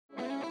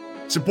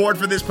Support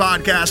for this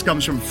podcast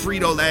comes from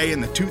Frito-Lay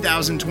and the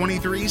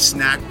 2023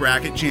 Snack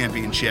Bracket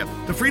Championship.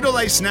 The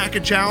Frito-Lay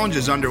Snack Challenge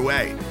is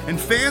underway, and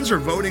fans are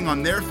voting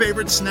on their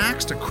favorite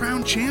snacks to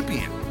crown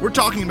champion. We're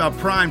talking about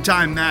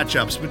prime-time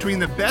matchups between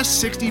the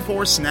best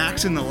 64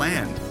 snacks in the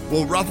land.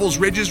 Will Ruffles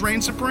Ridges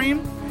reign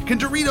supreme? Can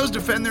Doritos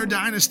defend their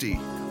dynasty?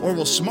 Or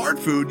will Smart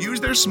Food use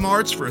their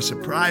smarts for a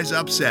surprise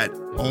upset?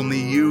 Only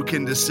you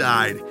can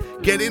decide.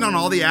 Get in on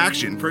all the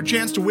action for a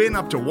chance to win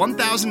up to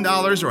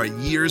 $1,000 or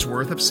a year's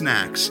worth of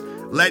snacks.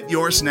 Let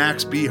your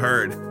snacks be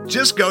heard.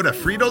 Just go to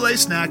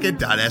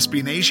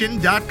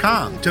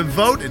fritolaysnacket.sbnation.com to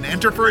vote and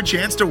enter for a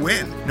chance to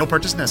win. No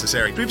purchase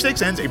necessary.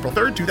 Sweepstakes ends April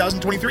 3rd,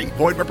 2023.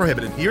 Void where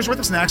prohibited. Year's worth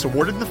of snacks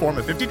awarded in the form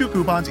of 52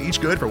 coupons, each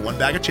good for one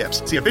bag of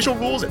chips. See official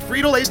rules at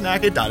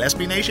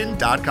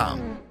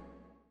fritolaysnacket.sbnation.com.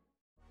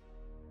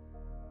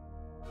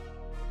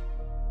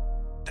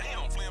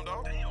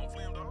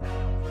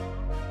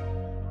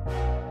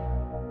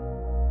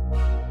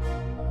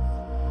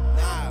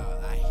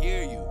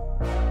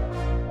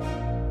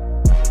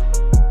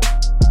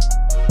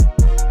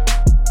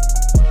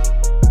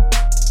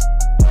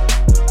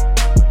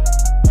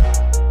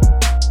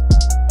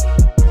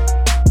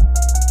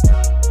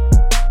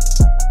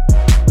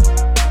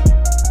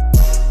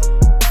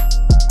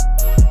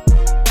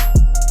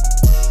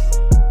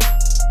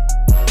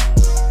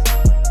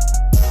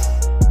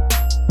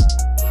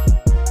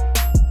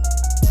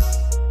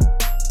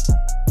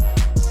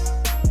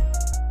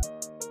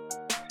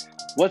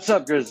 What's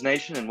up, Grizz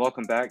Nation, and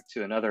welcome back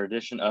to another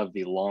edition of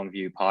the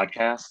Longview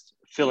Podcast.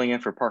 Filling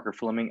in for Parker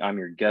Fleming, I'm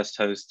your guest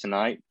host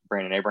tonight,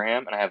 Brandon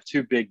Abraham, and I have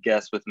two big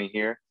guests with me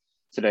here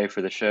today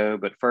for the show.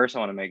 But first, I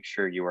want to make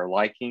sure you are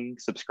liking,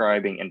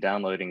 subscribing, and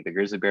downloading the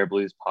Grizzly Bear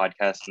Blues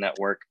Podcast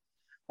Network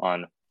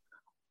on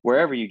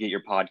wherever you get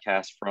your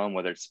podcast from,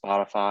 whether it's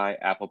Spotify,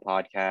 Apple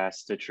Podcasts,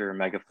 Stitcher,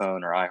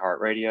 Megaphone, or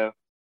iHeartRadio.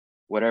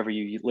 Whatever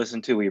you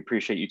listen to, we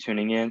appreciate you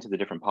tuning in to the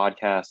different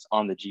podcasts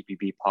on the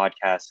GPB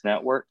Podcast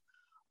Network.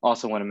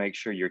 Also want to make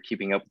sure you're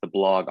keeping up with the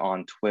blog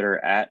on Twitter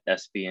at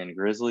SBN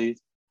Grizzlies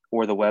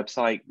or the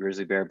website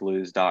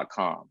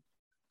grizzlybearblues.com.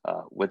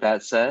 With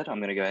that said, I'm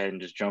going to go ahead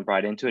and just jump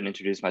right into it and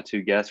introduce my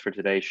two guests for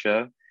today's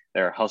show.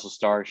 They're Hustle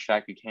stars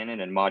Shaq Buchanan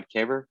and Ahmad.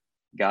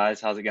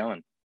 Guys, how's it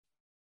going?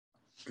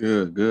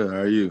 Good. How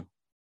are you?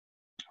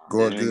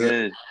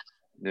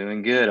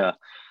 Doing good.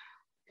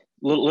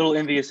 Little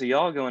envious of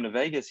y'all going to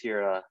Vegas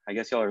here. I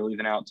guess y'all are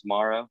leaving out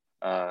tomorrow.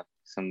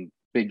 Some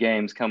big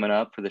games coming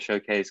up for the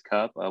Showcase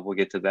Cup. We'll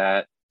get to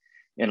that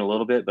in a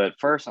little bit. But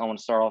first, I want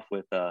to start off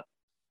with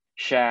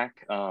Shaq.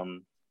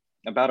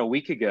 About a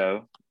week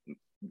ago,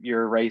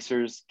 your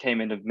Racers came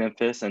into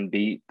Memphis and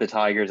beat the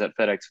Tigers at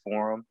FedEx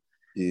Forum.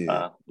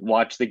 Yeah.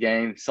 Watched the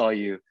game, saw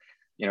you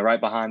right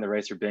behind the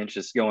Racer bench,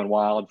 just going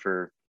wild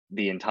for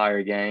the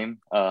entire game.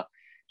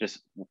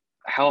 Just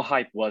how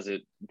hype was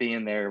it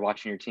being there,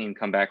 watching your team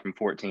come back from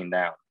 14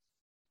 down?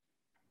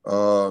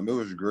 It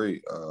was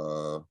great.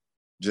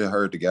 Just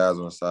heard the guys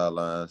on the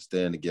sideline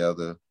staying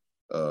together,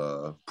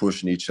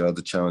 pushing each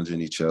other,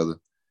 challenging each other.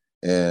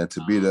 And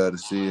to be there to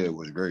see it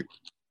was great.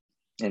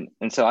 And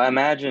so I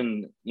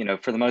imagine,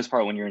 for the most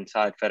part, when you're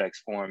inside FedEx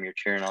Forum, you're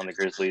cheering on the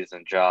Grizzlies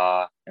and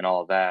Ja and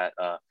all of that.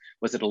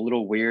 Was it a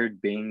little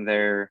weird being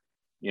there,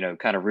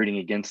 kind of rooting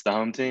against the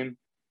home team?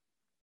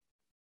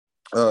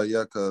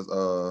 Yeah, because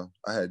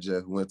I had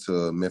just went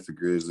to a Memphis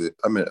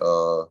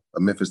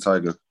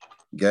Tiger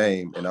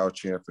game, and I was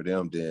cheering for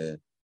them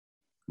then.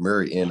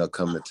 Murray ended up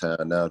coming to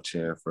town, now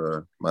cheering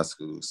for my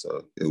school,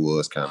 so it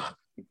was kind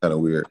of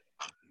weird.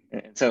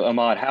 And so,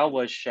 Ahmad, how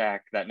was Shaq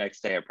that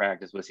next day at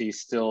practice? Was he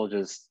still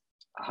just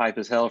hype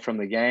as hell from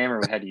the game,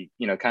 or had he,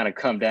 kind of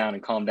come down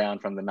and calm down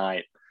from the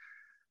night?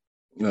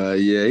 Yeah,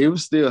 he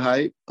was still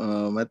hype.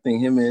 I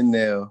think him and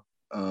Nell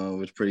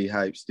was pretty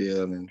hype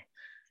still, and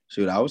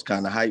shoot, I was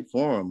kind of hyped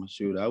for him.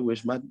 Shoot, I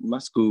wish my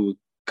school would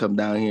come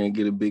down here and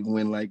get a big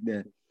win like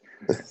that.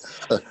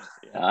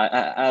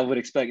 I would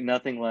expect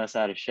nothing less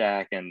out of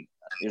Shaq, and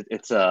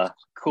it's a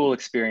cool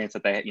experience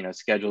that they,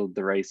 scheduled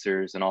the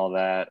Racers and all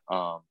that.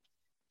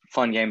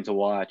 Fun game to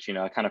watch.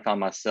 I kind of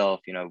found myself,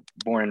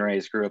 born and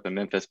raised, grew up in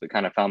Memphis, but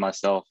kind of found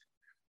myself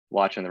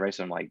watching the Racers.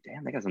 I'm like,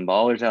 damn, they got some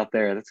ballers out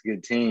there. That's a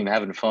good team,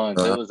 having fun.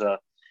 So it was a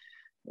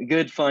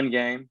good, fun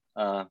game,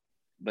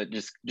 but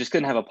just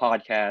couldn't have a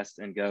podcast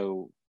and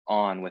go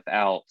on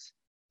without,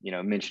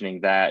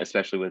 mentioning that,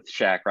 especially with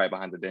Shaq right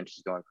behind the bench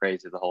just going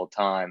crazy the whole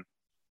time.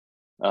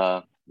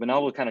 But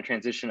now we'll kind of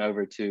transition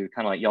over to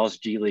kind of like y'all's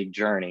G League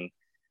journey.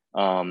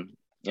 And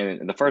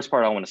the first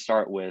part I want to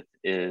start with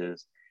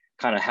is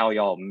kind of how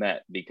y'all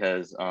met,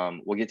 because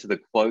we'll get to the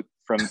quote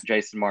from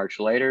Jason March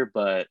later,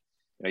 but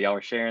y'all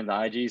were sharing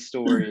the IG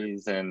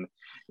stories and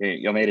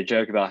y'all made a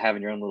joke about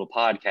having your own little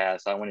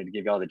podcast. So I wanted to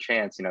give y'all the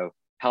chance,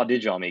 how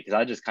did y'all meet? Because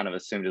I just kind of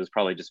assumed it was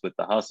probably just with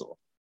the hustle.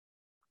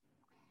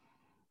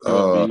 You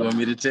want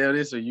me to tell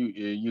this, or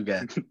you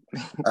got it?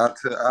 I'll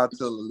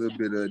tell a little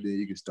bit of it, then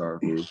you can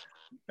start, bro.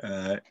 All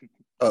right.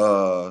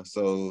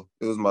 So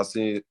it was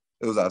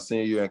our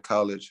senior year in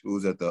college. It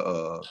was at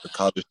the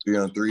college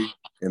 3-on-3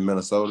 in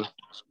Minnesota.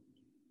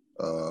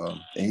 And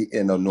he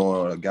ended up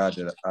knowing a guy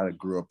that I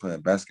grew up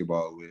playing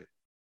basketball with.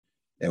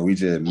 And we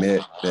just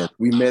met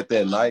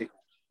that night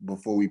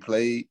before we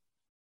played.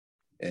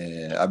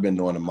 And I've been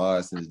knowing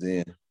Ahmad since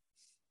then.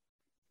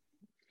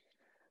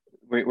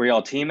 Were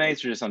y'all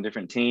teammates or just on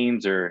different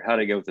teams, or how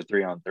did it go with the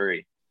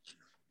 3-on-3?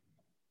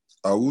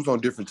 We was on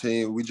different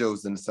teams. We just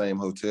was in the same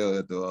hotel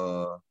at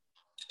the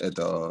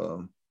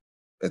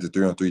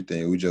 3-on-3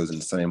 thing. We just was in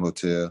the same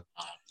hotel.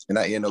 And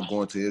I ended up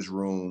going to his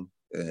room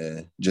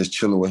and just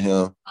chilling with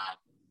him.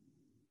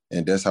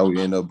 And that's how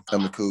we ended up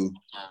becoming cool.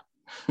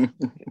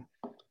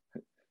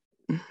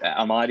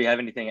 Ahmad, do you have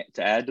anything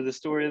to add to the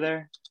story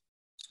there?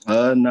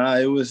 Nah,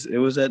 it was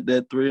at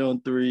that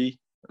 3-on-3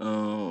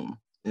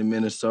 in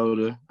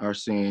Minnesota our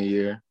senior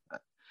year.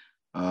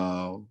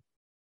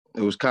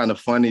 It was kind of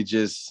funny,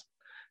 just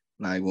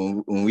like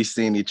when we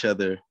seen each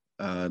other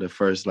the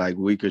first like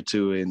week or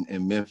two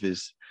in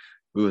Memphis.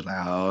 We was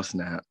like, oh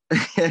snap.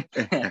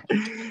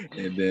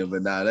 And then,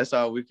 but nah, that's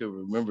all we could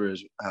remember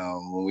is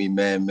when we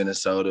met in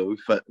Minnesota. We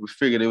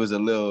figured it was a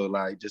little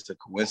like just a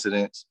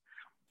coincidence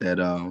that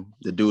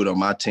the dude on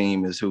my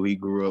team is who he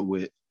grew up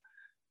with,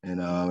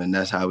 and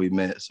that's how we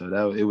met.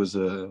 So it was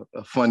a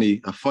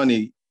funny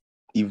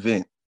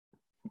event.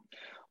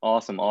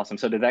 Awesome.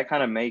 So did that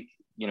kind of make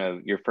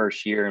your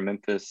first year in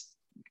Memphis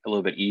a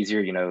little bit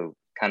easier?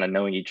 Kind of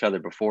knowing each other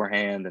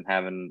beforehand and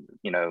having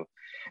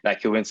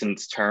that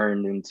coincidence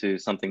turned into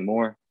something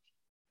more?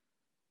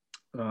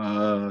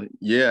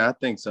 Yeah, I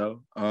think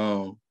so.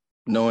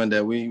 Knowing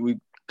that we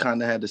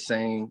kind of had the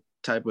same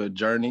type of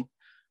journey,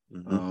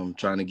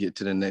 trying to get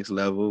to the next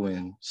level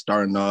and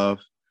starting off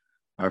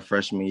our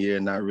freshman year,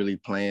 not really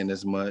playing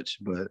as much,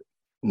 but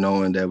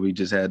knowing that we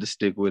just had to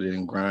stick with it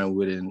and grind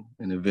with it,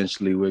 and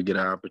eventually we'll get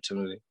our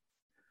opportunity.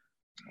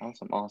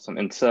 Awesome.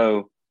 And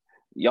so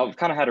y'all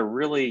kind of had a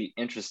really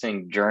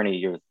interesting journey.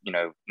 You're,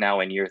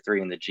 now in year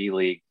 3 in the G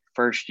League.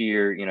 First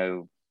year,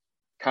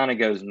 kind of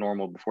goes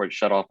normal before it's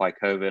shut off by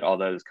COVID,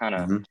 although it's kind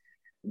of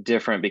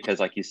different because,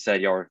 like you said,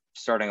 y'all were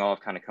starting off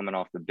kind of coming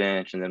off the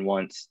bench. And then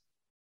once,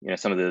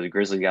 some of the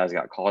Grizzly guys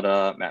got called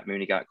up, Matt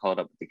Mooney got called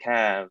up with the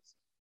Cavs,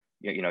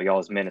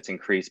 y'all's minutes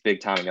increased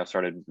big time and y'all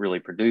started really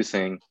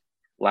producing.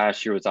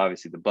 Last year was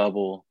obviously the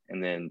bubble.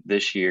 And then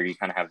this year you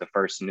kind of have the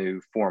first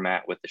new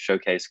format with the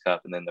Showcase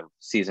Cup and then the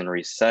season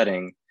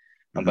resetting.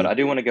 But I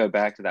do want to go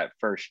back to that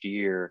first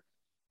year.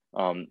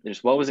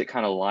 Just what was it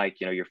kind of like,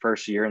 your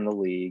first year in the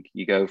league?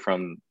 You go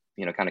from,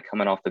 kind of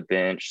coming off the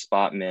bench,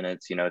 spot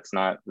minutes, it's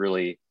not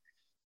really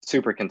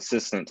super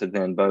consistent, to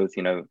then both,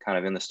 kind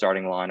of in the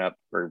starting lineup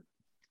or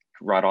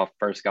right off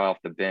first guy off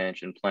the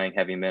bench and playing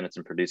heavy minutes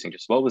and producing.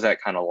 Just what was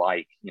that kind of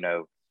like,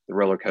 the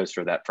roller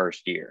coaster of that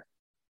first year?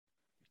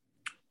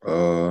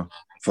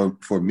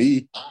 For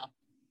me,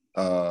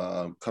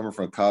 coming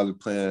from college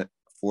playing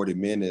 40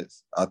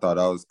 minutes, I thought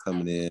I was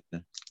coming in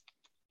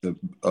to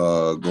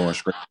going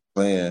straight to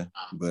playing,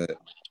 but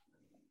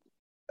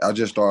I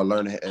just started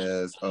learning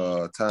as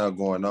time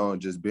going on,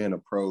 just being a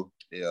pro,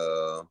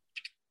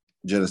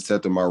 just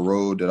accepting my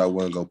role that I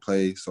wasn't going to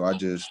play. So I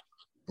just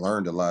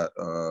learned a lot.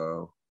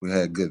 We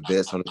had good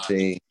vets on the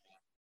team,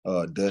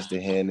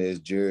 Dustin Hannes,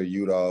 Jared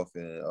Udoff,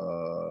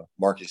 and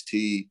Marcus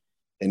T,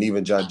 and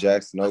even John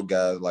Jackson. Those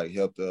guys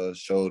helped us,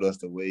 showed us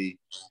the way.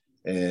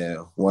 And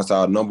once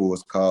our number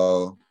was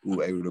called, we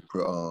were able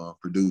to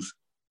produce.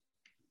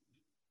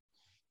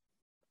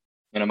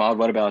 And Ahmad,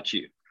 what about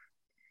you?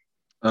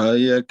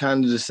 Yeah,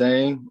 kind of the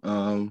same.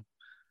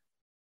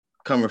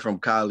 Coming from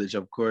college,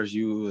 of course,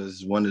 you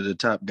was one of the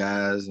top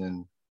guys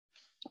and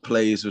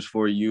plays was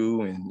for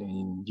you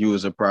and you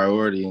was a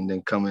priority. And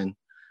then coming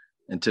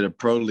into the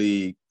pro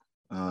league,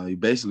 you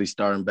basically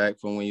starting back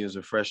from when you was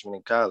a freshman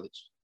in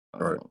college.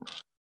 Right.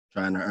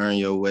 Trying to earn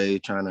your way,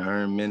 trying to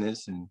earn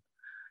minutes. And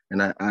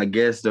I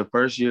guess the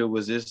first year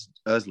was just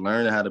us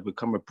learning how to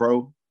become a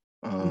pro.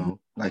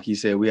 Like you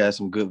said, we had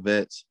some good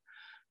vets.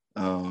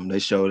 They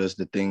showed us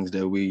the things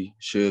that we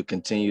should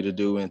continue to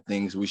do and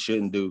things we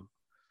shouldn't do,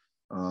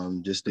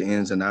 just the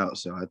ins and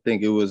outs. So I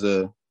think it was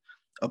a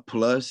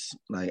plus,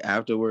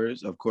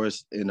 afterwards. Of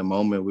course, in the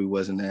moment, we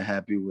wasn't that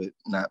happy with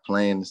not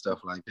playing and stuff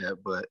like that.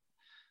 But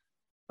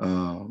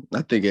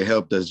I think it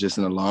helped us just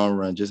in the long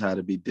run, just how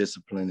to be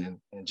disciplined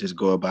and just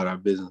go about our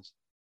business.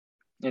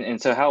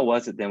 And so how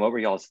was it then? What were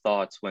y'all's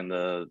thoughts when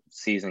the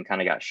season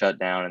kind of got shut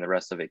down and the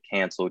rest of it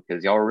canceled?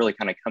 Because y'all were really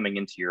kind of coming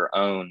into your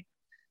own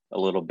a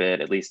little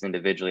bit, at least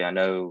individually. I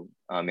know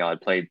y'all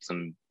had played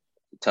some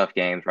tough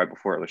games right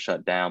before it was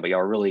shut down, but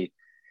y'all really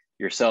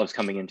yourselves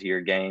coming into your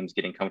games,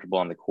 getting comfortable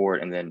on the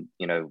court. And then,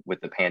 with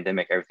the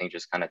pandemic, everything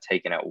just kind of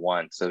taken at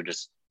once. So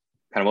just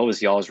kind of what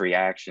was y'all's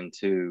reaction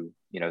to,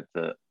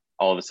 the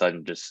all of a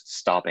sudden just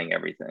stopping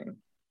everything?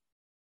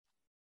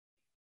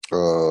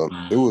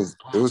 It was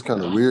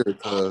kind of weird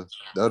because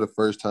that was the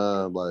first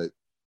time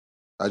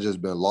I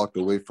just been locked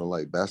away from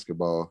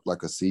basketball,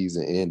 a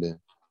season ending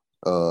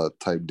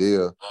type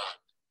deal.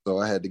 So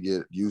I had to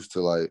get used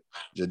to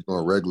just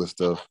doing regular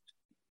stuff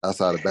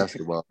outside of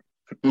basketball,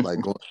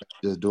 going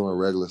just doing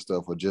regular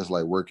stuff or just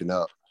working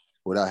out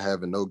without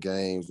having no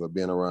games or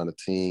being around a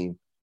team.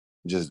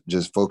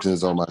 just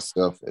focusing on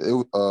myself. It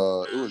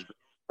was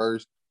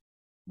first,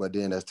 but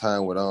then as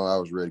time went on, I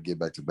was ready to get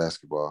back to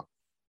basketball.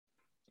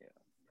 Yeah.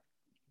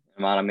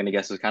 Ahmad, I'm gonna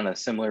guess it was kind of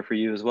similar for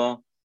you as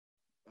well.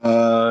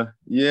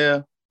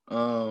 Yeah.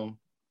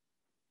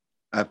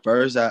 At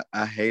first,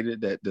 I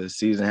hated that the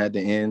season had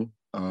to end.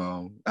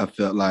 I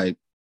felt like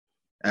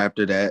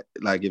after that,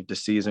 like if the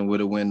season would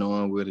have went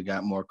on, we would have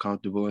got more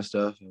comfortable and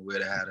stuff, and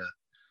we'd have had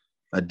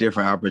a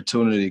different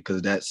opportunity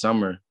because that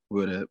summer we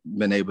would have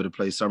been able to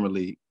play summer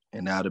league,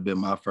 and that would have been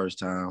my first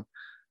time.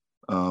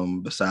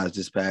 Besides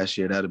this past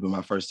year, that would have been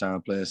my first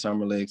time playing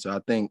summer league. So I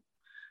think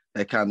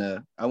that kind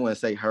of, I wouldn't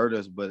say hurt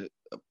us, but it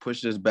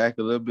pushed us back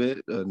a little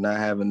bit, not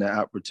having that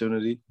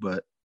opportunity.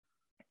 But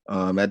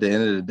at the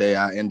end of the day,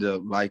 I ended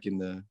up liking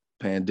the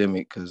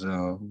pandemic because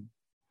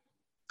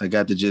I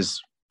got to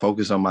just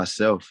focus on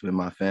myself and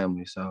my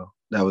family. So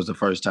that was the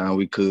first time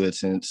we could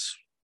since,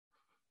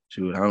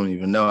 shoot, I don't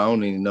even know. I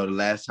don't even know the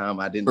last time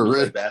I didn't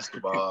play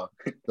basketball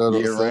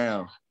year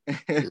round.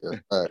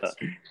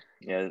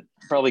 Yeah,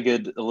 probably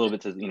good a little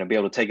bit to, be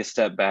able to take a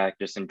step back,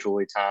 just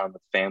enjoy time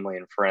with family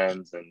and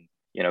friends, and,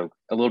 a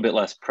little bit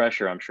less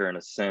pressure, I'm sure, in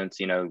a sense,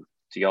 to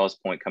y'all's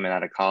point, coming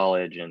out of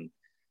college, and,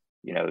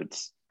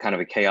 it's kind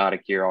of a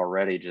chaotic year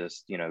already,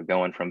 just,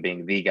 going from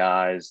being the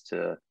guys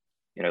to,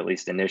 at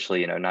least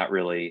initially, not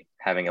really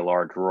having a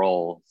large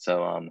role.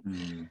 So,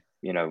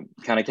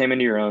 kind of came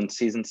into your own,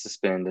 season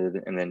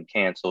suspended and then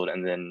canceled.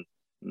 And then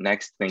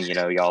next thing,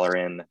 y'all are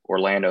in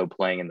Orlando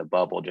playing in the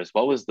bubble. Just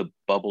what was the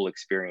bubble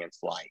experience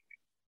like?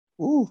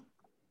 Ooh.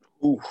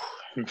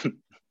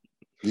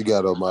 You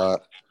got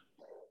Ahmad.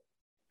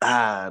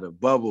 The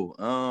bubble.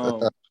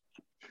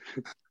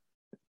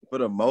 For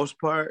the most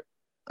part,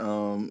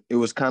 it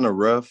was kind of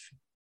rough.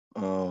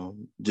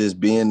 Just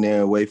being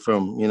there away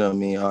from,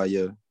 all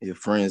your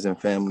friends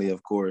and family,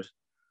 of course.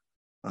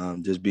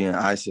 Just being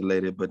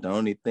isolated. But the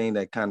only thing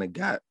that kind of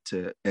got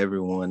to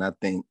everyone, I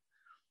think,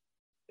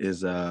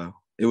 is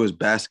it was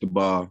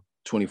basketball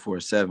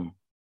 24/7.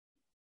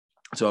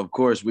 So of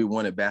course we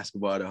wanted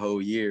basketball the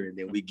whole year, and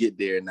then we get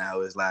there and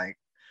now it's like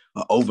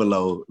an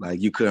overload. Like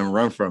you couldn't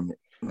run from it.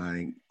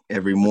 Like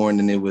every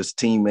morning it was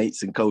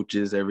teammates and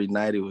coaches. Every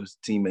night it was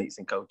teammates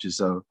and coaches.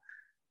 So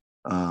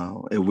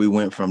if we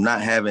went from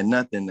not having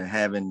nothing to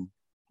having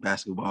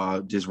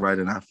basketball just right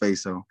in our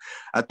face. So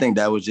I think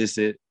that was just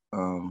it,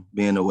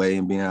 being away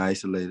and being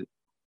isolated.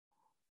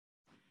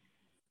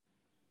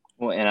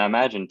 Well, and I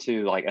imagine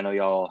too, like I know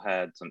y'all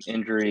had some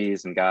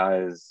injuries and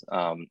guys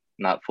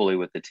not fully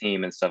with the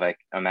team and stuff. I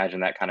imagine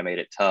that kind of made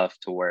it tough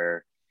to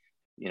where,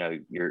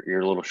 you're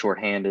a little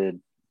shorthanded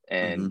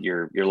and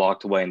you're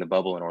locked away in the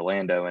bubble in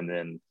Orlando. And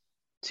then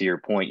to your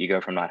point, you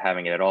go from not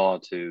having it at all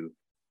to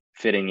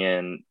fitting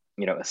in,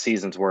 a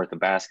season's worth of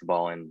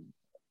basketball in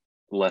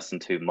less than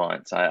 2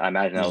 months. I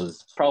imagine that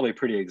was probably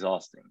pretty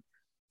exhausting.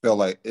 It felt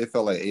like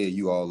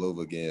AAU all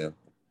over again.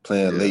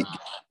 Playing late,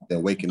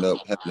 then waking up,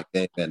 having a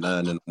game at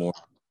 9 in the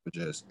morning.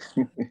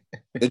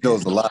 It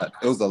was a lot.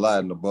 It was a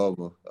lot in the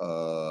bubble.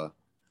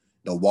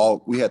 The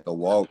walk, we had to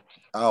walk.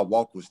 Our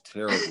walk was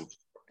terrible.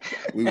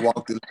 We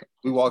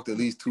walked at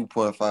least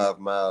 2.5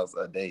 miles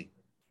a day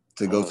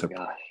to go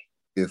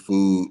get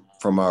food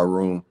from our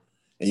room.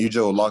 And you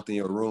just locked in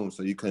your room,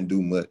 so you couldn't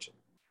do much.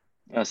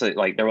 So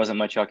like there wasn't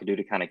much y'all could do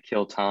to kind of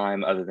kill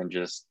time other than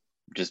just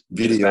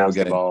video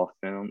basketball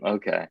film.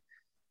 Okay.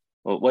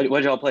 Well, what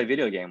did y'all play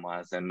video game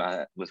wise? And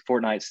was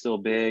Fortnite still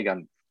big?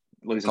 I'm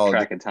losing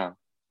track of time.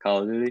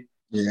 Call of Duty.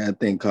 Yeah, I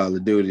think Call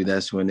of Duty.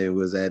 That's when it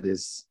was at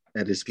its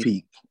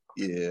peak.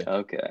 Yeah.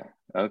 Okay.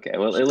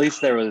 Well, at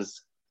least there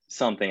was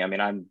something. I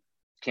mean, I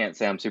can't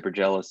say I'm super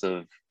jealous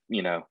of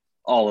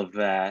all of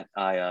that.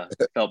 I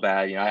felt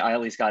bad. I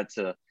at least got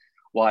to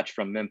watch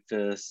from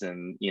Memphis,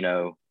 and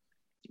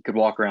could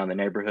walk around the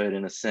neighborhood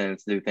in a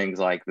sense, do things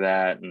like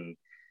that, and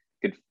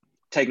could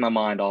take my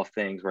mind off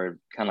things where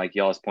kind of like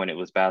y'all's point, it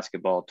was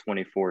basketball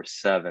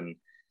 24/7.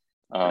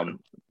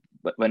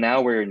 But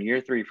now we're in year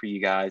 3 for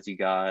you guys. You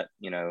got,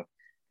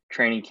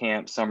 training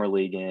camp, summer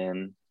league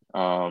in,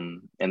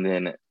 and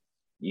then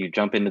you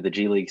jump into the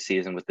G League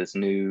season with this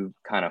new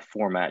kind of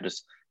format.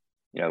 Just,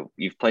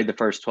 you've played the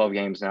first 12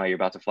 games now. You're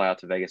about to fly out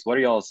to Vegas. What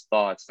are y'all's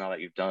thoughts now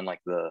that you've done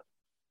like the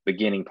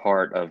beginning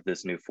part of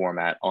this new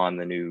format on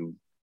the new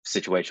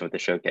situation with the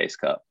Showcase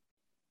Cup?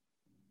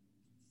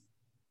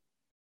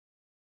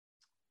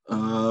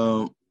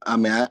 I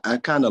mean, I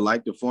kind of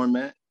like the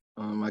format.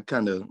 I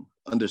kind of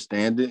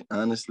understand it,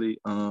 honestly.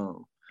 I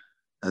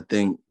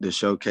think the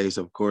Showcase,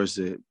 of course,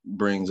 it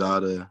brings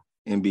all the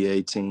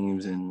NBA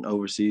teams and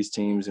overseas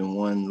teams in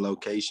one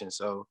location,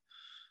 so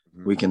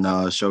we can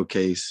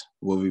showcase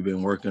what we've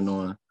been working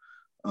on.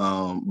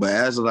 But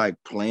as like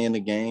playing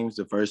the games,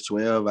 the first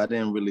 12, I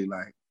didn't really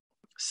like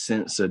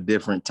sense a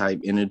different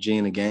type energy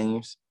in the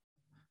games.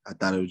 I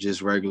thought it was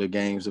just regular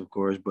games, of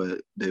course,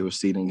 but they were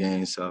seeding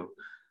games. So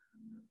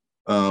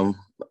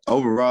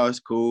overall, it's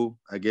cool,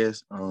 I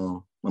guess.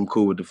 I'm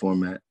cool with the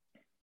format.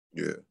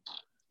 Yeah.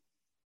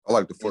 I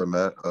like the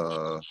format.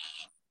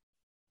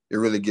 It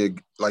really get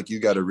like you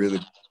got to really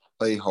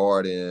play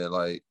hard and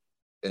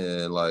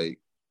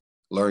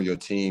learn your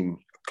team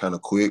kind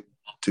of quick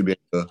to be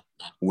able to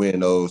win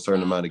those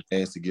certain amount of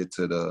games to get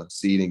to the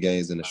seeding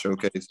games in the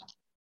showcase.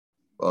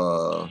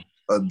 Other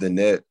than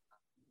that,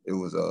 it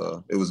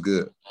was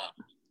good.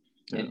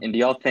 And do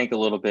y'all think a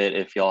little bit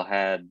if y'all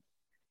had,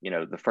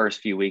 the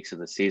first few weeks of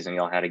the season,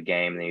 y'all had a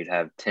game, then you'd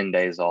have 10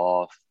 days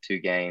off, 2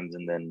 games,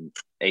 and then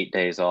 8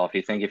 days off.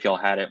 You think if y'all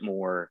had it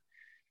more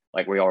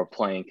like where y'all were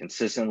playing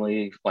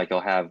consistently, like y'all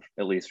have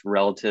at least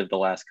relative the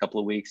last couple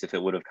of weeks, if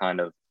it would have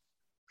kind of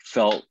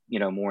felt,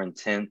 more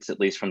intense, at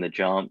least from the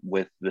jump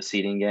with the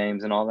seeding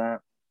games and all that?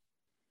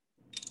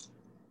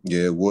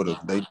 Yeah, it would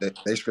have.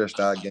 They stretched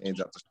our games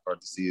out to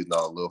start the season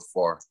out a little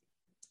far.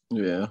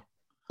 Yeah.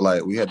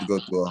 Like we had to go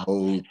through a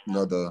whole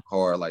another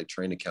hard like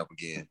training camp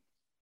again,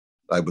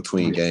 like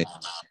between games.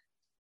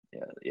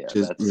 Yeah,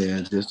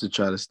 just to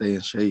try to stay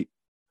in shape.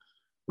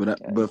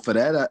 But for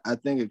that, I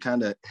think it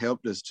kind of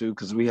helped us too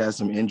because we had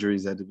some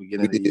injuries at the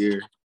beginning of the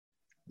year.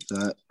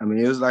 So I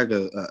mean, it was like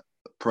a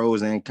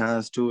pros and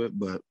cons to it,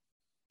 but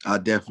I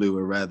definitely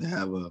would rather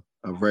have a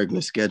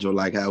regular schedule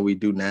like how we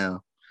do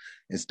now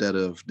instead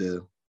of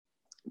the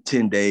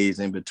 10 days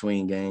in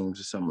between games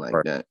or something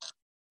like that.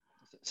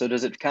 So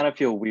does it kind of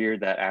feel weird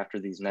that after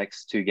these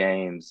next 2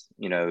 games,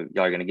 y'all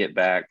are going to get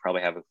back,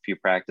 probably have a few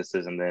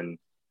practices, and then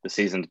the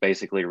season's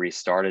basically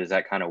restarted? Is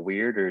that kind of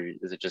weird, or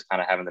is it just kind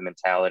of having the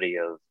mentality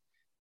of,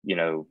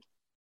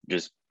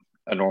 just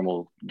a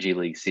normal G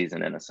League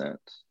season in a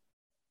sense?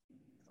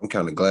 I'm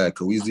kind of glad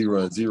because we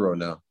 0-0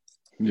 now.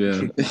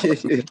 Yeah. We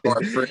can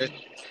start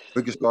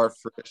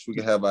fresh. We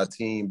can have our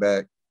team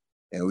back,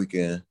 and we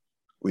can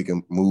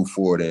move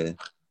forward and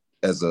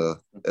as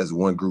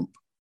one group.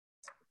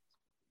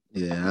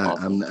 Yeah,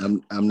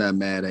 Awesome. I'm not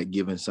mad at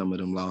giving some of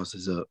them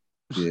losses up.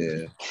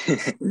 Yeah.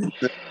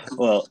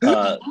 Well,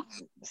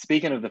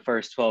 speaking of the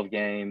first 12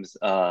 games,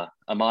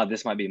 Ahmad,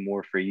 this might be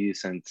more for you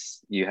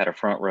since you had a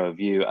front row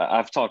view.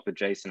 I've talked with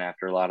Jason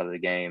after a lot of the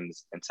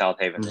games in South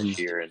Haven this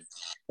year,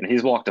 and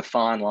he's walked a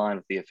fine line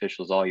with the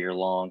officials all year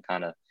long,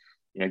 kind of,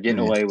 getting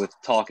away with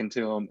talking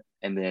to them,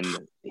 and then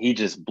he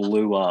just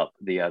blew up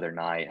the other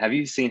night. Have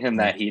you seen him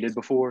that heated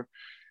before?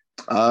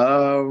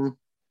 I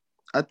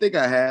think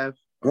I have.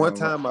 One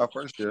time my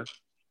first year.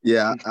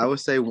 Yeah, I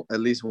would say at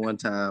least one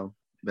time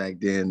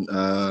back then.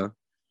 I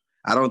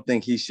don't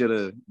think he should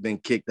have been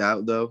kicked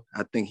out though.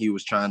 I think he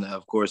was trying to,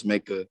 of course,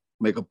 make a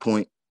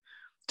point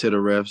to the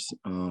refs.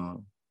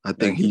 I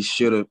think he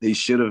should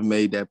have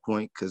made that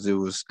point because it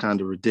was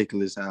kind of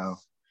ridiculous how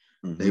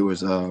they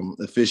was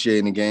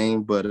officiating the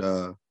game. But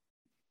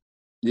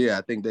yeah,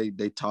 I think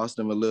they tossed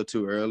him a little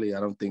too early. I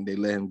don't think they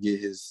let him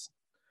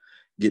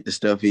get the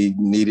stuff he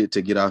needed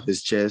to get off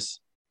his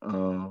chest.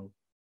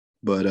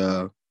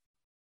 But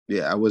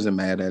yeah, I wasn't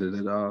mad at it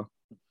at all.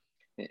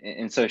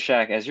 And so,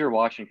 Shaq, as you're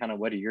watching, kind of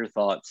what are your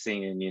thoughts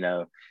seeing,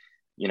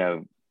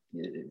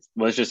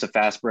 was just a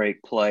fast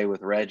break play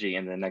with Reggie,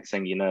 and the next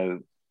thing you know,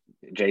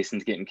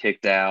 Jason's getting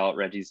kicked out,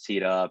 Reggie's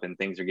teed up, and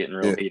things are getting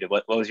real heated.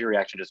 What was your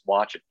reaction just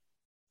watching?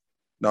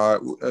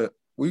 No,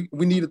 we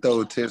needed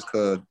those tips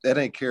because that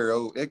ain't carry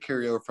over. It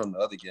carry over from the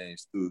other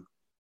games too,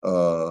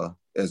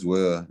 as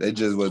well. They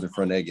just wasn't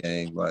from that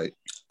game. Like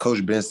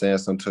Coach Ben saying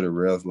something to the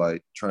refs,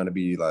 like trying to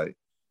be like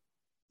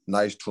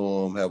nice to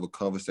them, have a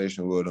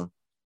conversation with them,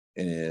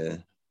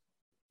 and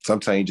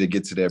sometimes you just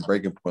get to that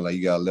breaking point. Like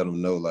you gotta let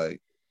them know,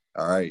 like,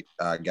 all right,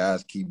 our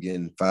guys keep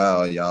getting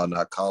fouled, y'all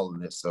not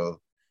calling it. So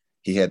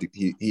he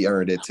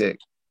earned that tech.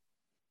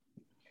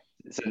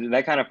 So did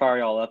that kind of fire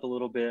y'all up a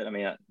little bit? I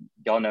mean,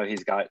 y'all know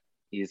he's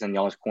in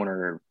y'all's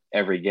corner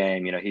every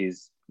game.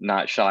 He's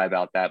not shy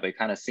about that, but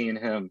kind of seeing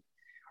him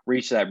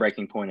reach that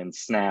breaking point and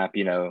snap,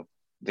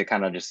 to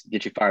kind of just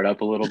get you fired up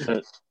a little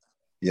bit.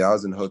 Yeah, I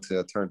was in the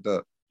hotel turned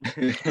up.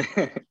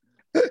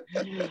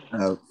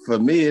 For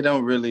me, it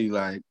don't really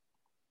I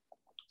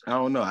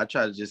don't know. I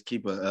try to just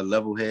keep a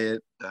level head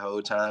the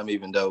whole time,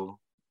 even though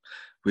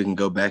we can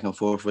go back and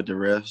forth with the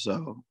refs.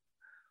 So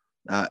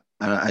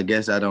I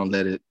guess I don't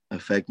let it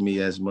affect me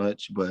as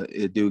much, but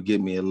it do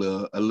get me a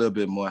little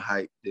bit more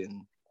hype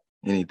than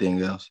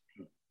anything else.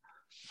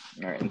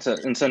 All right,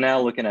 and so now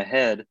looking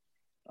ahead,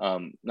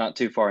 not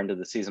too far into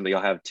the season, but you'll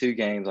have 2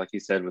 games, like you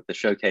said, with the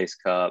Showcase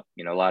Cup.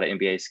 A lot of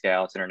NBA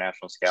scouts,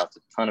 international scouts,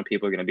 a ton of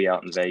people are going to be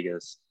out in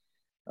Vegas.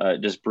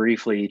 Just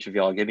briefly, each of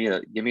y'all, give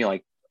me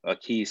like a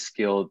key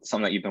skill,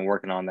 something that you've been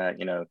working on that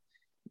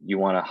you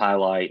want to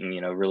highlight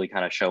and really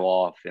kind of show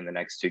off in the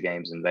next 2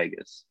 games in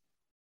Vegas.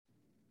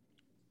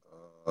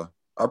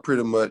 I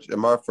pretty much in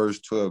my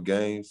first 12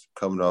 games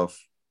coming off,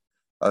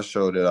 I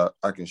showed that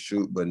I can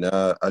shoot, but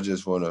now I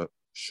just want to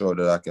show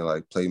that I can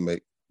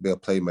be a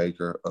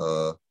playmaker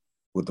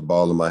with the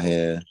ball in my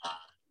hand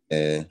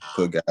and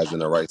put guys in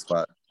the right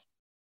spot.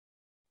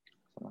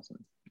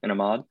 Awesome. And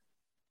Ahmad?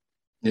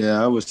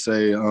 Yeah, I would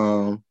say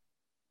yeah,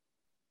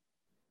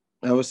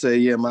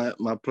 my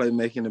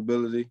playmaking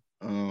ability,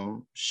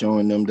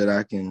 showing them that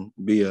I can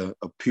be a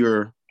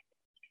pure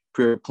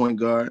point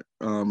guard.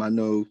 I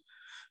know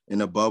in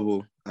the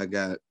bubble I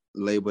got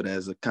labeled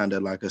as a kind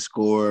of like a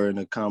scorer and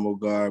a combo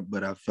guard,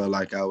 but I felt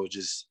like I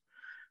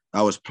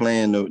was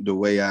playing the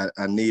way I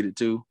needed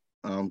to.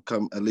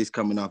 at least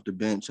coming off the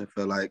bench. I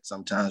feel like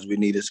sometimes we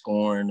needed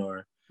scoring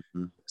or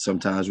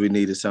sometimes we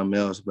needed something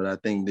else. But I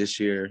think this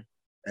year,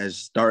 as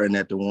starting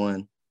at the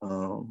one,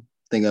 I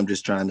think I'm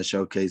just trying to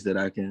showcase that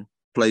I can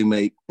play,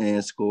 make,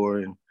 and score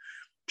and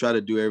try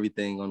to do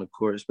everything on the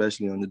court,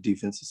 especially on the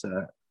defensive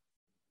side.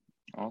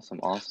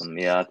 Awesome.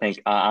 Yeah, I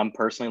think I'm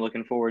personally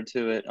looking forward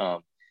to it.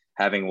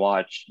 Having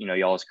watched,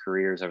 y'all's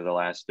careers over the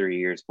last 3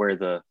 years, where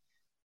the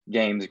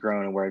game's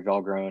grown and where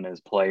y'all grown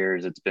as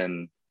players, it's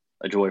been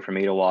a joy for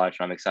me to watch.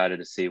 I'm excited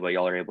to see what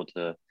y'all are able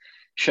to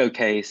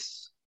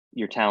showcase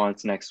your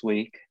talents next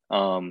week.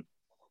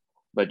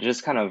 But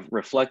just kind of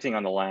reflecting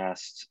on the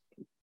last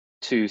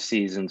 2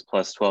 seasons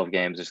plus 12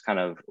 games, just kind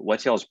of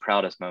what's y'all's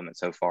proudest moment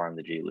so far in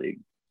the G League?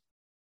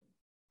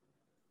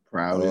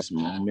 Proudest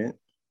moment?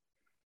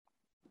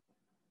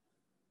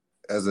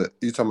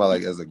 You talking about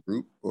like as a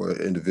group or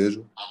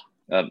individual?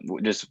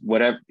 Just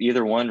whatever,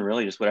 either one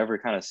really, just whatever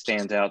kind of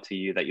stands out to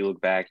you that you look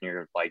back and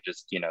you're like,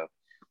 just,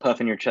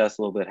 puffing your chest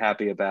a little bit,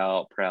 happy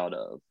about, proud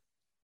of.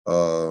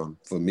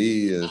 For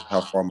me is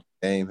how far my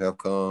game have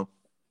come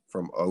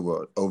from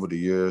over the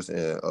years,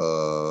 and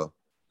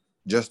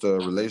just the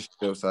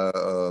relationships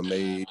I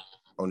made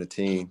on the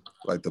team,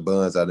 like the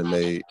bonds I done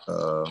made,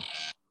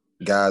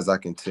 guys I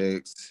can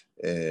text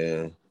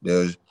and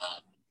they'll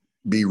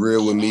be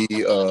real with me,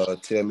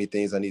 tell me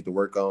things I need to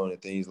work on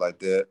and things like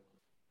that.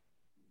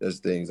 There's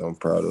things I'm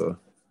proud of.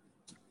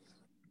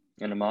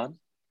 And Ahmad?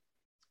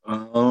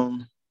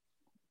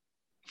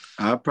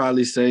 I'd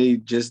probably say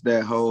just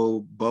that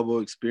whole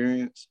bubble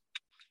experience.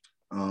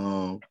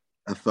 I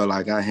felt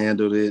like I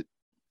handled it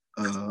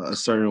a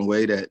certain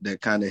way that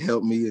kind of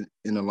helped me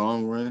in the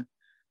long run.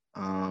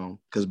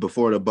 Because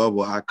before the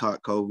bubble, I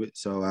caught COVID,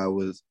 so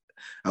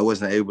I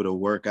wasn't able to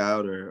work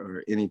out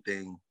or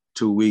anything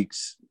 2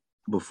 weeks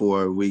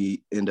before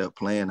we end up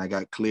playing. I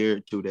got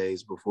cleared 2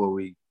 days before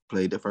we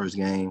played the first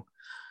game.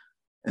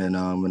 And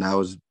I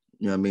was,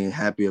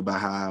 happy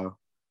about how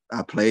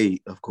I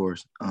played, of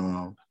course.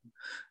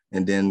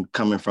 And then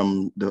coming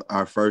from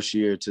our first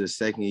year to the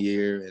second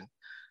year, and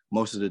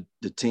most of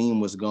the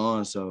team was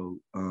gone. So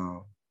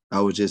I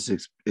was just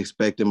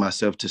expecting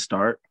myself to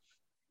start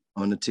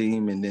on the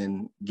team, and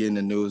then getting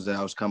the news that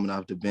I was coming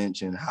off the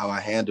bench and how I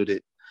handled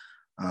it.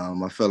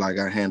 I felt like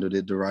I handled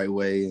it the right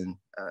way, and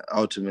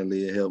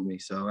ultimately it helped me.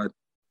 So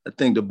I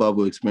think the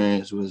bubble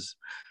experience was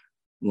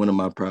one of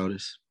my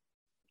proudest.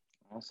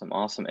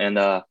 Awesome. And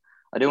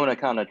I do want to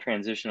kind of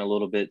transition a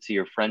little bit to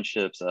your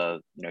friendships.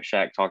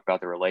 Shaq talked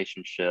about the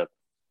relationship,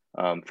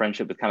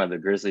 friendship with kind of the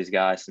Grizzlies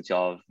guys, since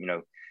y'all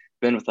have,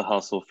 been with the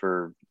Hustle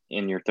for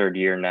in your third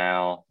year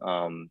now,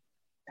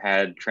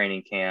 had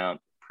training camp,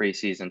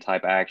 preseason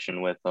type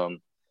action with them.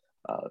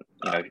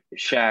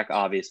 Shaq,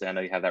 obviously, I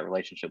know you have that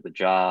relationship with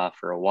Ja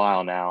for a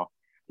while now.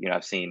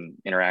 I've seen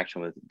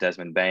interaction with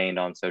Desmond Bain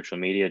on social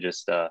media.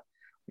 Just,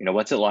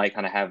 what's it like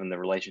kind of having the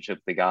relationship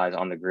with the guys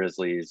on the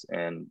Grizzlies?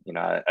 And,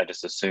 I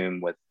just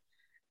assume with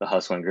the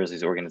Hustle and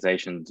Grizzlies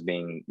organizations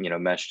being,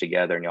 meshed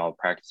together and y'all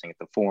practicing at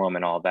the Forum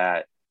and all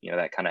that,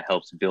 that kind of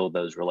helps build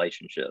those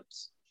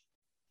relationships.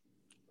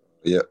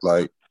 Yeah,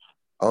 like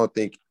I don't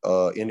think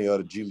any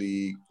other G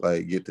League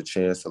get the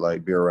chance to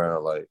be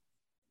around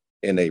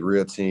in a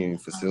real team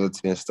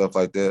facility and stuff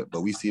like that.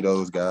 But we see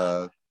those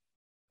guys,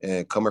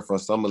 and coming from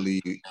summer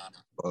league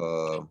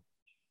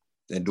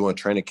and doing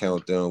training camp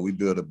with them, we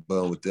build a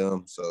bond with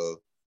them. So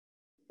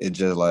it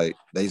just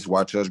they just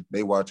watch us.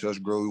 They watch us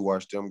grow. We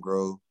watch them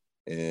grow,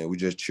 and we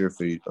just cheer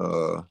for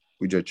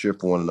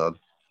one another.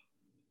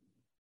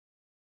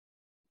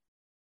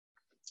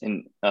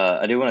 And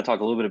I do want to talk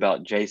a little bit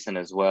about Jason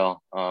as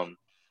well.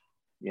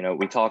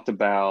 We talked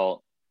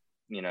about,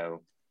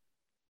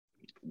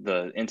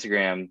 the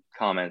Instagram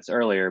comments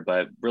earlier,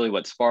 but really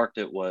what sparked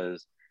it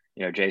was,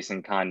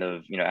 Jason kind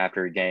of,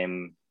 after a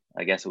game,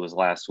 I guess it was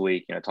last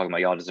week, talking about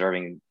y'all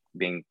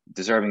being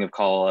deserving of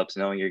call-ups,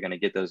 knowing you're going to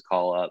get those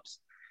call-ups.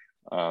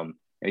 Y'all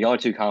are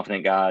two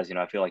confident guys.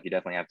 I feel like you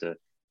definitely have to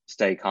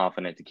stay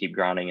confident to keep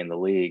grinding in the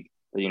league.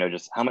 But,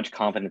 just how much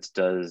confidence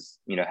does,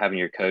 having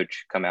your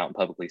coach come out and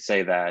publicly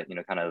say that,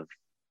 kind of,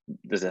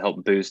 does it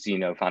help boost,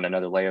 find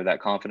another layer of that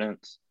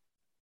confidence?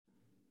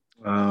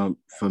 For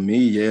me,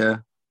 yeah.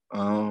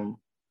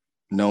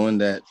 Knowing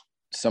that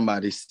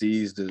somebody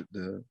sees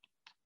the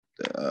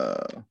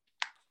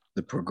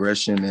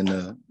progression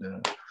and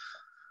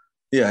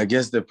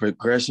the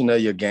progression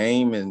of your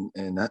game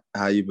and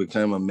how you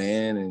become a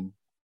man and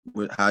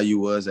how you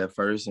was at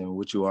first and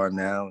what you are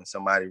now, and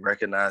somebody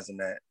recognizing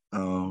that,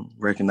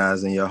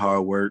 recognizing your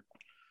hard work,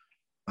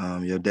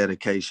 your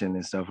dedication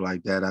and stuff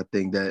like that. I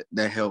think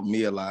that helped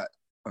me a lot.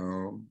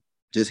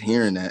 Just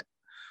hearing that,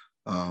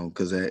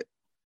 because at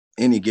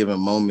any given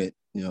moment,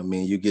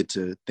 you get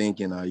to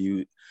thinking,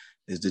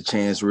 is the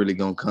chance really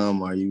gonna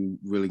come? Are you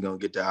really gonna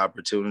get the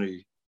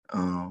opportunity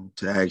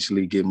to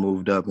actually get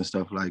moved up and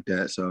stuff like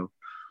that? So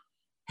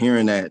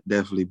hearing that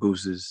definitely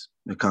boosts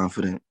the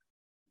confidence.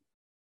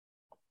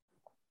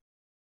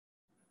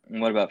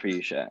 And what about for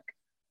you, Shaq?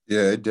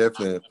 Yeah, it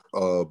definitely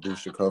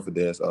boosts your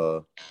confidence.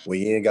 When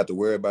you ain't got to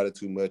worry about it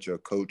too much, your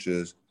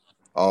coaches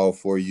all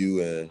for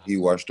you, and he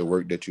watched the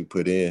work that you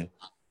put in.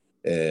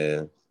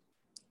 And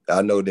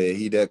I know that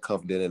he that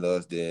confident in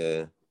us,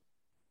 then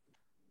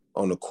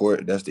on the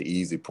court, that's the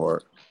easy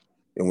part.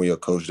 And when your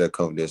coach that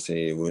confident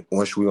in,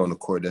 once we on the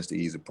court, that's the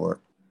easy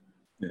part.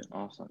 Yeah.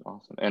 Awesome.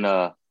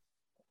 And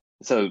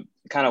so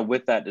kind of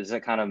with that, does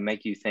that kind of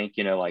make you think,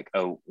 like,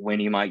 oh, when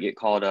you might get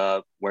called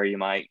up, where you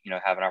might,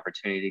 have an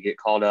opportunity to get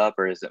called up,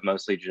 or is it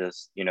mostly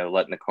just,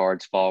 letting the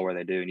cards fall where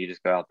they do and you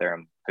just go out there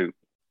and hoop?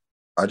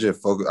 I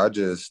just focus. I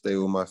just stay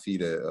with my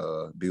feet at,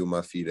 be with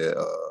my feet at,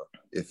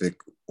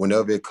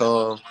 whenever it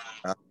comes,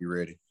 I'll be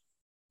ready.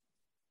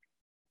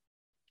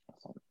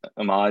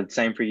 Ahmad,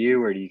 same for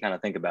you, or do you kind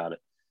of think about it?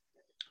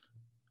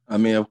 I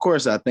mean, of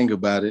course I think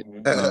about it.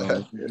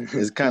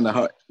 It's kind of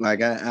hard.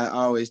 Like I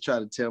always try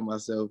to tell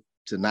myself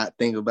to not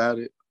think about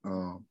it.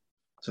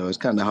 So it's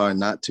kind of hard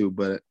not to,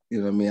 but you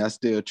know what I mean? I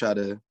still try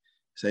to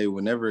say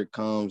whenever it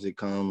comes, it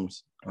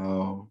comes.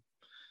 And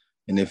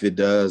if it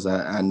does,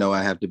 I know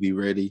I have to be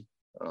ready.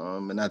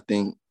 And I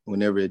think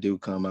whenever it do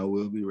come, I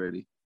will be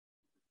ready.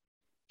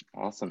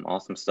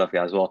 Awesome stuff,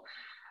 guys. Well,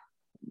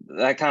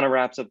 that kind of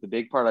wraps up the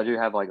big part. I do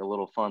have like a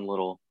little fun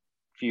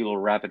few little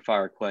rapid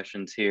fire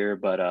questions here,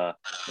 but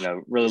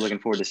really looking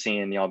forward to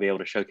seeing y'all be able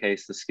to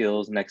showcase the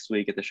skills next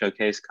week at the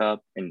Showcase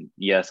Cup. And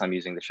yes, I'm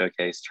using the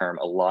showcase term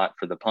a lot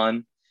for the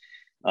pun.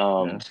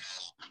 But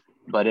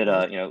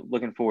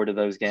looking forward to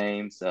those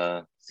games,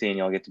 seeing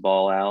y'all get the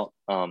ball out.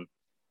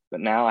 But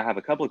now I have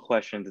a couple of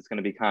questions. It's going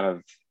to be kind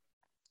of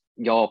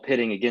y'all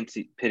pitting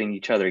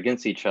each other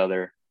against each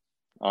other.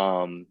 So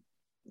I'm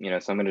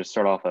going to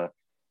start off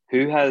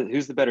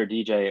who's the better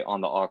DJ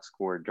on the aux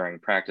cord during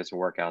practice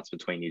or workouts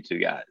between you two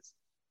guys?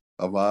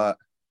 Ahmad.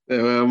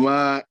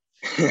 Ahmad.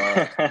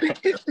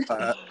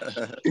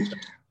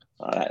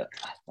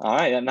 All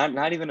right.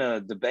 Not even a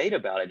debate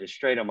about it. Just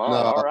straight them on. No,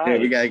 all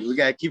right. Yeah, we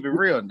gotta keep it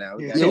real now.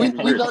 We know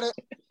that.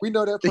 We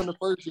know that from the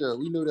first year.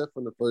 We knew that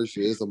from the first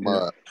year. It's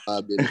Ahmad.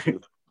 All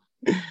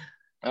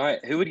right.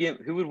 Who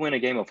would win a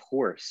game of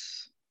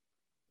horse?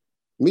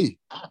 Me.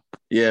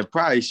 Yeah,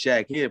 probably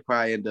Shaq. He'd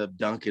probably end up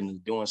dunking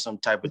and doing some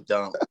type of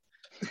dunk.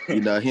 He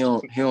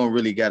don't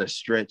really got to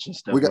stretch and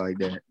stuff like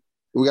that.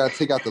 We got to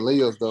take out the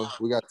layups, though.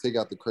 We got to take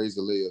out the crazy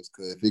layups,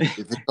 because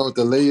if it goes with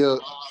the layup,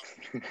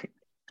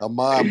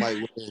 Ahmad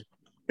might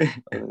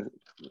win.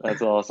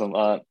 That's awesome.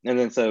 And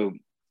then so,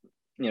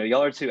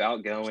 y'all are two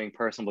outgoing,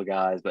 personable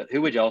guys, but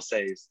who would y'all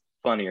say is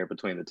funnier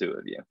between the two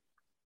of you?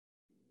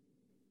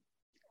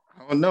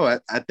 I don't know.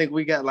 I think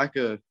we got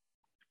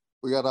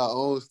we got our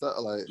own stuff.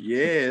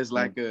 It's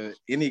like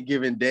any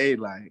given day,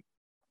 like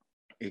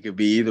it could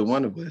be either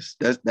one of us.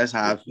 That's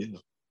how I feel.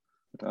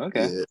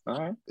 Okay. Yeah. All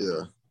right.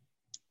 Yeah.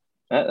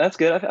 That's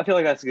good. I feel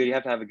like that's good. You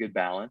have to have a good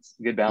balance.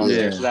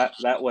 There. So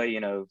that way,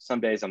 some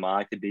days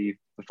Ahmad could be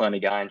the funny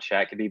guy and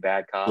Shaq could be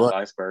bad cop, right.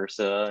 Vice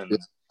versa. And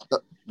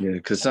yeah,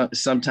 because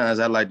sometimes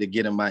I like to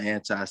get in my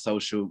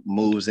antisocial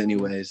moves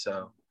anyway.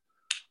 So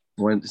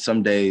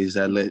some days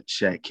I let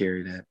Shaq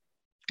carry that.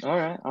 All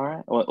right.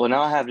 Well,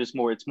 now I have just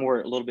more. It's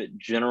more a little bit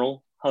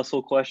general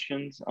hustle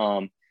questions.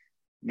 I'm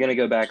gonna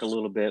go back a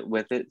little bit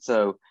with it.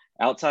 So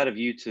outside of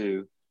you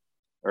two,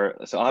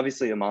 so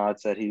obviously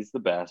Ahmad said he's the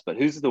best, but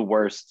who's the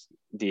worst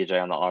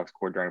DJ on the aux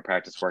cord during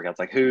practice workouts?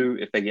 Like who,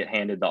 if they get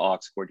handed the aux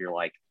cord, you're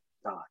like,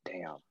 oh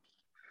damn.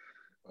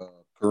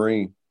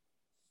 Kareem.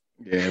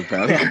 Yeah,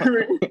 probably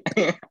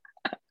Kareem.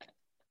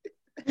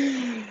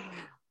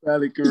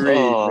 Probably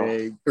Kareem,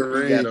 man.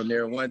 Kareem got on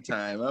there one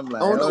time. I'm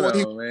like,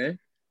 man.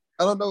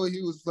 I don't know what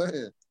he was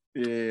playing.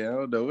 Yeah, I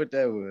don't know what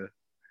that was.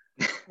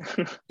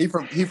 He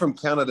from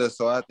Canada,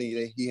 so I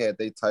think he had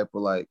that type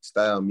of like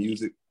style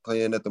music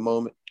playing at the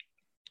moment,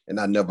 and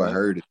I never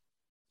heard it.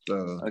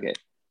 So okay,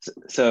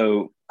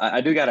 so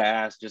I do got to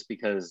ask, just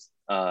because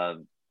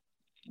Johnny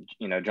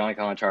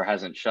Conchar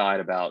hasn't shied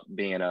about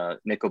being a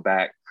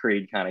Nickelback,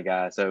 Creed kind of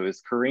guy. So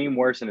is Kareem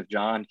worse than if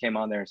John came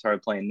on there and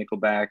started playing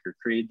Nickelback or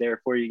Creed there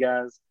for you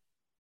guys?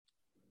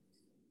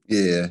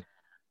 Yeah.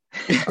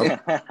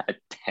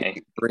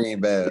 Dang. Kareem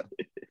bad.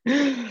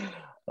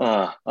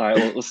 All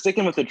right. Well,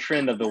 sticking with the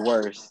trend of the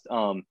worst,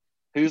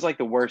 who's like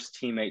the worst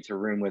teammate to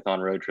room with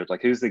on road trips?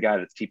 Like who's the guy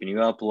that's keeping you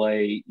up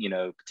late,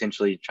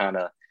 potentially trying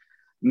to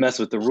mess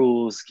with the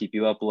rules, keep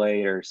you up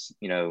late, or,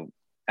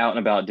 out and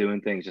about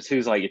doing things? Just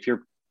who's like, if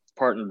you're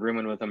partner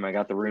rooming with them, I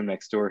got the room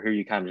next door, who are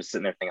you kind of just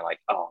sitting there thinking like,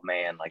 oh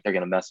man, like they're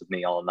going to mess with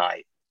me all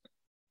night?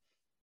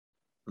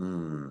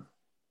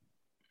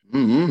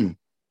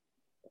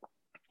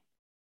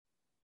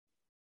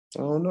 I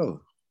don't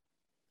know.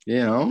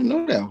 Yeah, I don't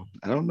know that one.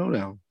 I don't know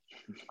that one.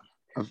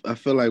 I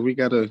feel like we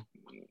gotta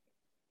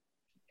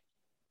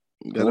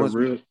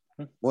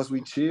once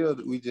we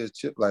chilled, we just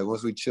chill. Like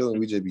once we chilling,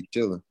 we just be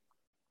chilling.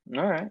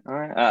 All right.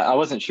 I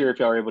wasn't sure if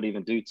y'all were able to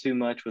even do too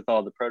much with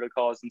all the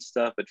protocols and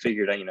stuff, but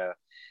figured I'd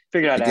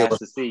ask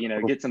to see,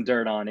 get some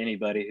dirt on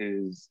anybody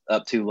who's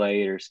up too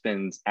late or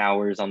spends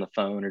hours on the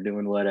phone or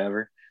doing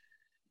whatever.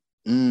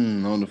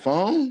 On the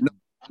phone?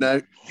 Now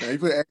you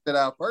put that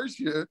out first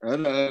year.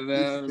 On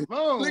the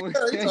phone.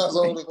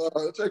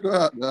 Check her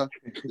out now.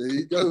 There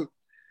you go.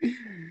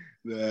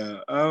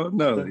 I don't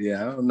know.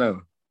 Yeah, I don't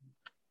know.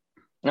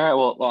 All right.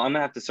 Well, I'm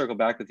gonna have to circle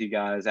back with you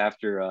guys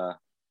after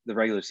the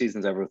regular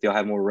season's over. With y'all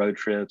have more road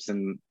trips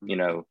and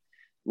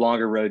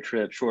longer road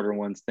trips, shorter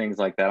ones, things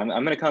like that. I'm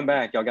gonna come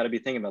back. Y'all got to be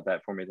thinking about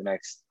that for me the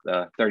next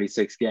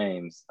 36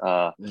 games.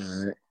 All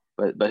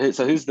right.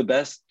 So who's the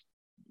best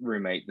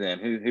roommate then?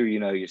 Who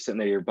you're sitting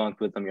there, you're bunked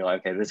with them. You're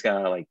like, okay, this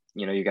guy, like,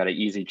 you got an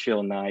easy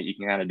chill night. You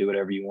can kind of do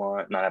whatever you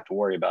want, not have to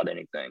worry about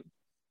anything.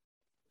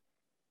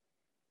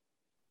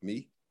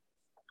 Me?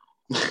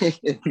 I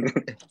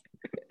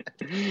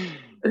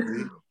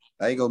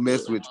ain't gonna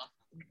mess with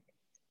you.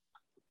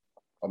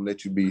 I'm gonna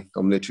let you be. I'm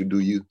gonna let you do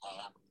you.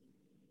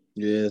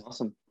 Yeah.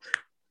 Awesome.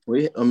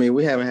 We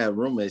haven't had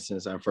roommates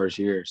since our first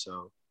year,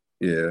 so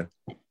yeah.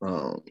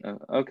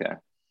 Okay.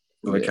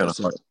 Kind of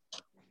hard.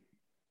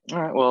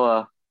 All right.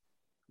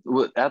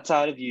 Well,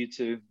 outside of you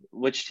two,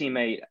 which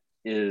teammate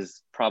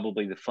is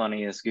probably the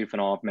funniest, goofing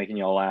off, making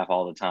y'all laugh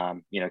all the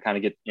time? Kind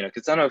of get,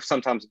 because I know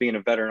sometimes being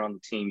a veteran on the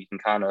team, you can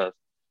kind of,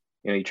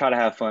 you try to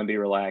have fun, be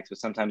relaxed, but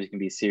sometimes you can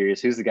be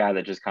serious. Who's the guy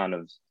that just kind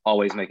of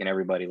always making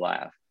everybody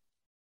laugh?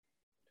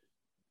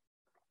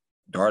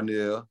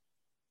 Darnell.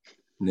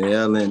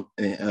 Nell and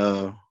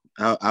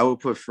I would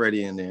put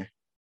Freddie in there.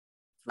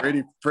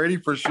 Freddie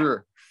for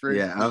sure.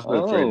 Yeah, I'll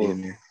put Freddie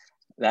in there.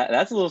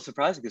 That's a little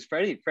surprising because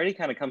Freddie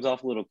kind of comes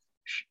off a little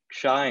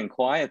shy and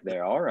quiet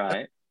there. All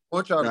right.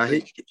 What y'all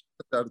think?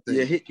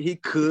 Yeah, he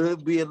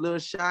could be a little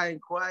shy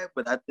and quiet,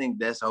 but I think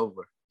that's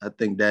over. I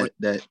think that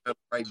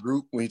right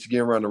group, when you get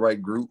around the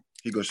right group,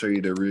 he gonna show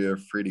you the real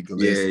Freddie.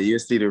 Yeah, you'll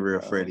see the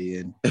real Freddie,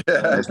 and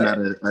that's not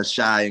a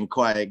shy and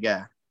quiet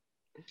guy.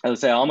 I would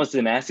say I almost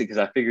didn't ask it because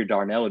I figured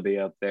Darnell would be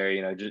up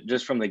there.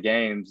 Just from the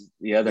games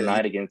the other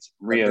night against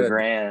Rio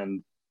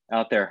Grande,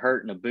 out there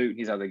hurting a boot.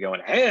 He's out there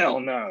going, hell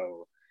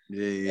no.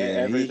 Yeah.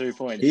 Every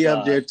 3-point he shot.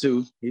 up there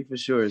too. He for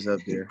sure is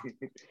up there.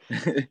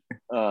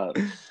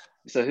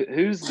 So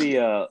who's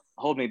the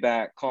hold me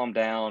back, calm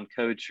down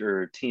coach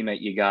or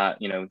teammate you got?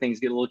 Things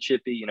get a little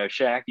chippy.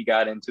 Shaq, you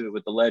got into it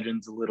with the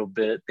legends a little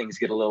bit. Things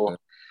get a little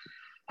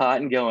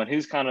hot and going.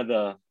 Who's kind of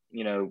the,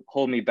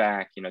 hold me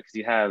back, because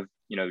you have,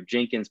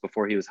 Jenkins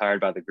before he was hired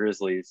by the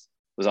Grizzlies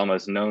was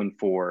almost known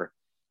for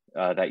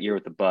that year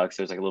with the Bucks.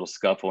 There's like a little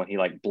scuffle and he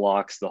like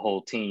blocks the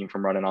whole team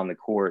from running on the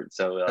court.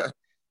 So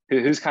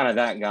who's kind of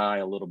that guy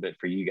a little bit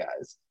for you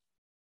guys?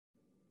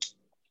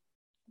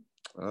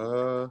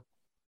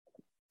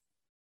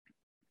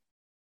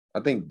 I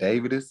think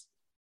David is.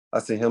 I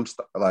see him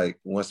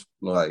when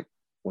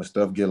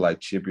stuff get like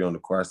chippy on the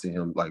court, I see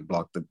him like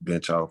block the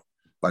bench off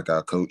like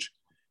our coach.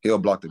 He'll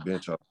block the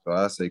bench off. So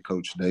I say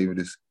Coach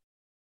Davis.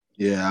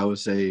 Yeah, I would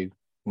say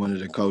one of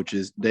the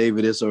coaches,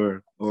 Davis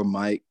or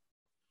Mike.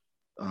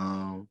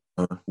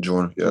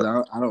 Jordan.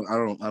 Yeah. I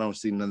don't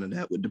see none of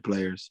that with the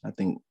players. I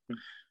think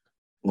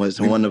once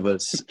one of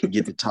us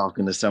get to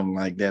talking or something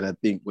like that, I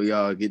think we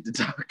all get to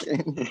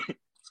talking.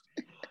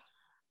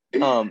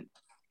 And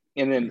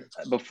then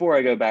before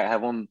I go back, I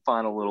have one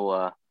final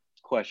little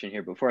question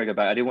here. Before I go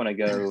back, I do want to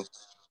go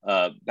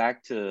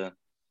back to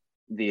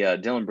the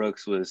Dylan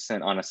Brooks was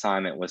sent on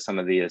assignment with some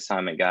of the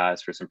assignment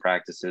guys for some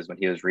practices when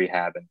he was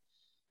rehabbing.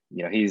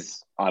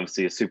 He's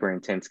obviously a super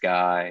intense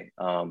guy.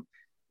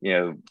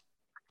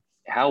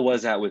 How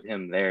was that with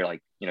him there?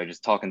 Like,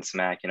 just talking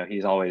smack,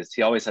 he always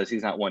says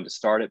he's not one to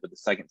start it, but the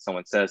second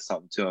someone says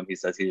something to him, he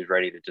says he's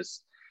ready to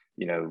just,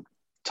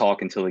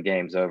 talk until the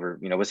game's over.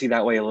 Was he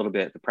that way a little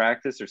bit at the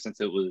practice, or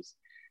since it was,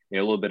 a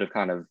little bit of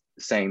kind of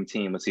the same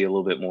team, was he a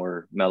little bit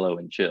more mellow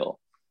and chill?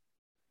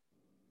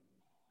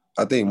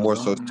 I think more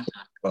so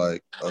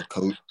like a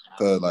coach,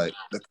 cause like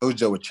the coach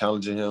that was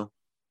challenging him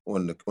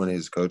one of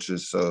his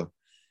coaches. So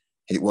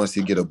once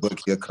he get a book,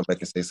 he'll come back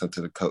and say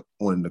something to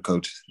one of the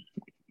coaches.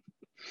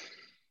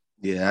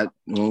 Yeah,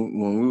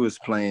 when we was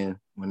playing,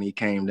 when he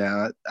came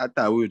down, I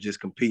thought we were just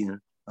competing.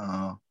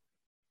 I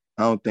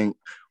don't think.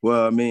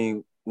 Well, I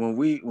mean, when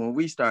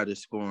we started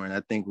scoring,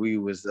 I think we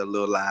was a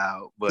little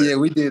loud. But yeah,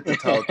 we did the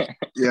talk.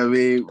 Yeah, I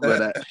mean,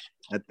 but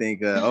I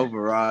think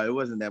overall it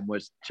wasn't that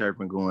much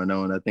chirping going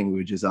on. I think we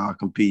were just all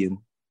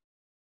competing.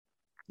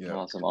 Yeah,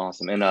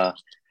 awesome. And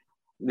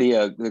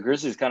the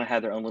Grizzlies kind of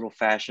had their own little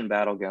fashion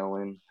battle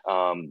going.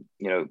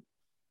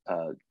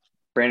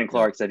 Brandon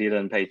Clark said he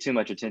doesn't pay too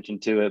much attention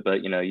to it,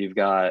 but you've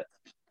got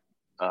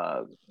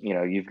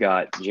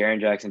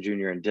Jaren Jackson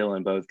Jr. and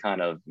Dylan both kind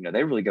of,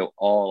 they really go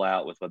all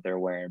out with what they're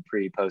wearing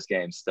post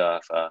game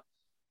stuff. I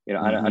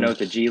know with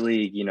the G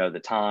League, the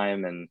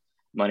time and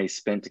money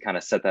spent to kind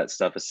of set that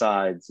stuff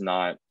aside is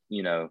not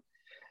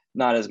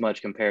as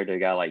much compared to a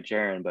guy like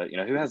Jaren, but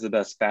who has the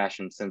best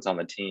fashion sense on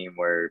the team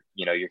where,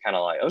 you're kind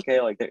of like,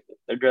 okay, like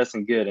they're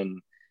dressing good.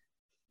 And,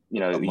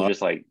 you're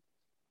just like,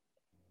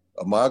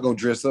 Ahmad gonna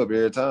dress up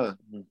every time.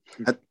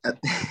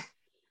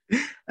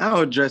 I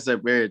don't dress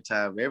up every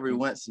time. Every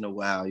once in a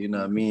while, you know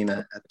what I mean?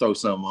 I throw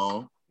something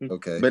on.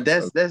 Okay. But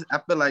that's I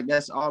feel like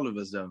that's all of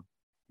us though.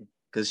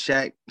 Cause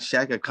Shaq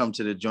would come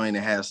to the joint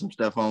and have some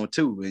stuff on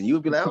too. And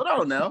you'd be like, hold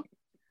on now.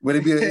 But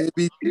it'd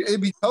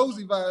be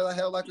cozy, but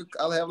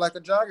I'll have like a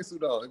jogging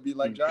suit on. It'd be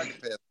like jogging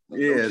pants.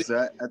 Yeah,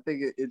 so I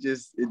think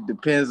it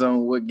depends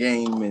on what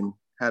game and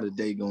how the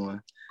day going.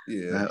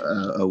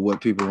 Yeah,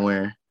 what people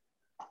wearing.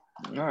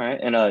 All right,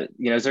 and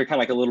is there kind of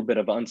like a little bit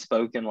of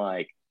unspoken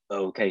like,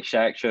 okay,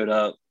 Shaq showed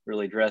up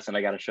really dressed, and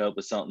I got to show up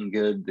with something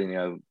good,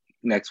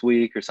 next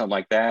week or something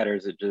like that, or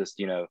is it just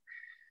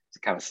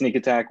kind of sneak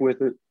attack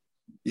with it?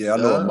 Yeah, I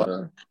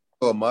know.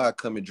 Ahmad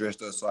coming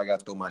dressed up, so I got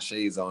to throw my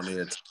shades on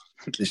there.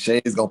 The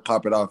shades gonna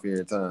pop it off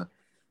every time.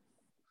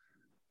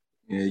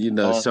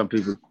 Yeah, some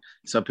people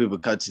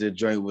cut to the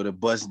joint with a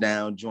bust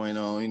down joint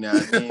on. You know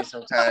what I mean?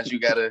 Sometimes you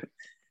gotta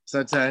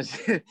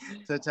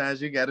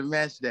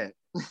match that.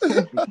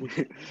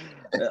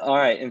 All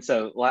right, and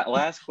so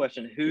last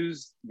question: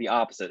 who's the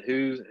opposite?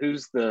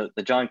 Who's the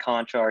John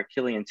Conchar,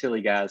 Killian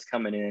Tilly guys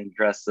coming in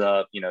dressed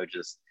up?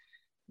 Just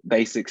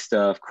basic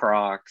stuff,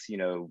 Crocs.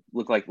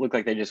 Look like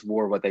they just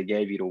wore what they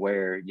gave you to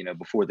wear.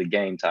 Before the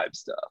game type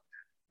stuff.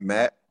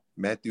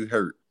 Matthew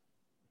Hurt.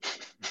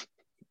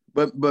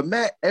 But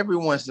Matt, every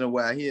once in a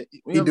while, he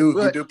do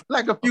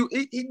like a few.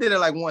 He did it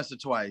like once or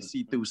twice.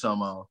 He threw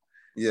some on.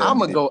 Yeah, I'm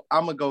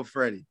gonna go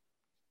Freddie.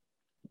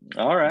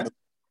 All right.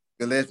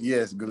 Gillespie.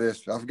 I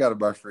forgot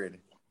about Freddie.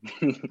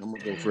 I'm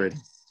gonna go Freddie.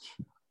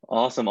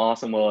 Awesome.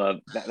 Well,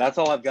 that's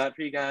all I've got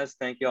for you guys.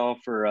 Thank you all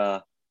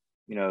for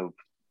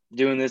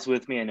doing this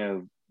with me. I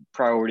know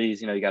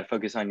priorities. You got to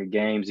focus on your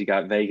games. You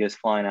got Vegas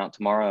flying out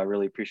tomorrow. I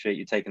really appreciate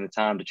you taking the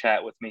time to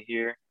chat with me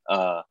here.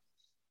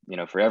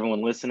 For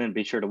everyone listening,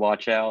 be sure to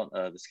watch out.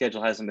 The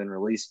schedule hasn't been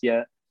released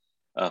yet.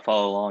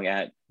 Follow along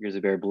at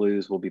Grizzly Bear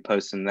Blues. We'll be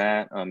posting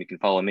that. You can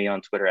follow me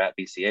on Twitter at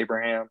BC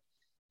Abraham.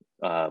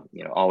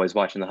 Always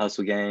watching the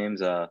Hustle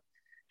games.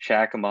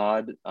 Shaq,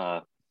 Ahmad,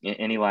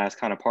 any last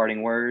kind of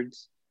parting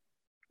words?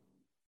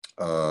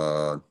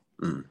 Yeah,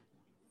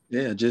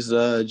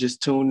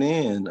 just tune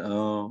in.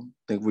 I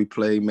think we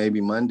play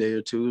maybe Monday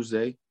or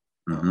Tuesday.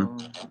 And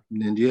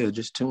then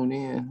just tune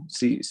in.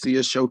 See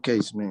a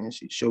showcase, man.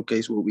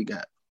 Showcase what we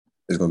got.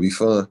 It's gonna be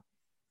fun.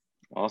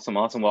 Awesome.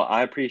 Well,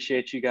 I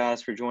appreciate you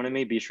guys for joining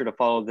me. Be sure to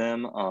follow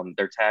them.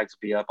 Their tags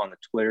will be up on the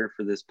Twitter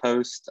for this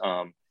post.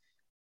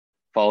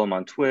 Follow them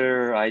on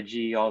Twitter,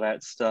 IG, all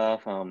that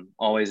stuff.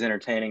 Always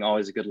entertaining,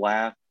 always a good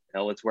laugh.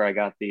 Hell, it's where I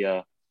got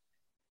the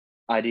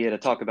idea to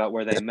talk about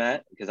where they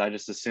met, because I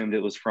just assumed it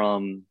was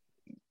from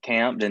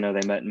camp. Didn't know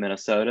they met in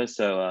Minnesota.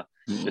 So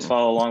just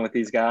follow along with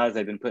these guys.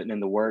 They've been putting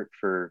in the work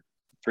for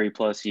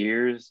 3+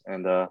 years.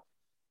 And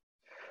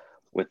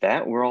with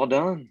that, we're all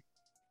done.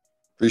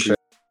 Appreciate it.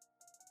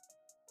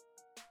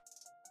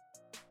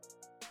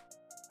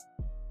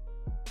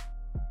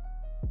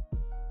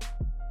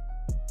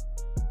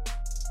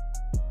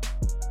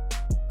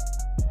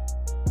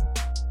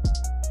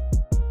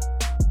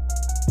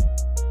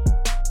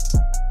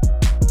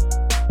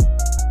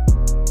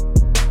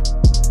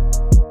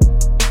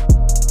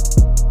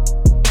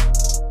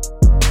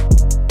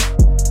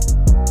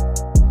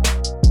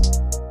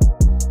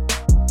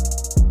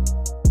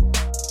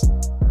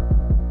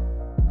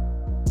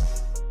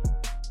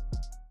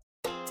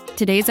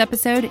 Today's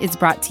episode is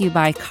brought to you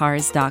by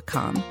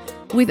Cars.com.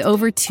 With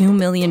over 2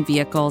 million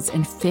vehicles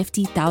and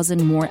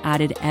 50,000 more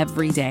added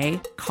every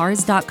day,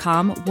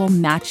 Cars.com will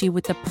match you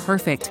with the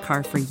perfect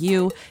car for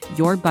you,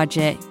 your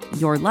budget,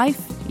 your life,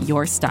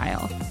 your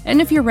style. And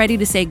if you're ready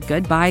to say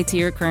goodbye to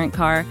your current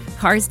car,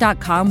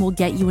 Cars.com will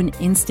get you an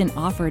instant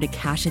offer to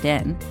cash it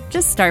in.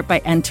 Just start by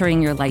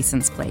entering your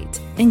license plate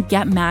and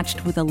get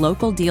matched with a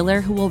local dealer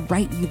who will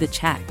write you the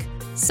check.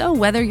 So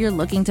whether you're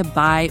looking to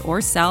buy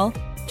or sell,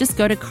 just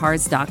go to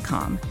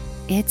Cars.com.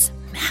 It's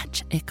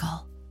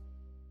magical.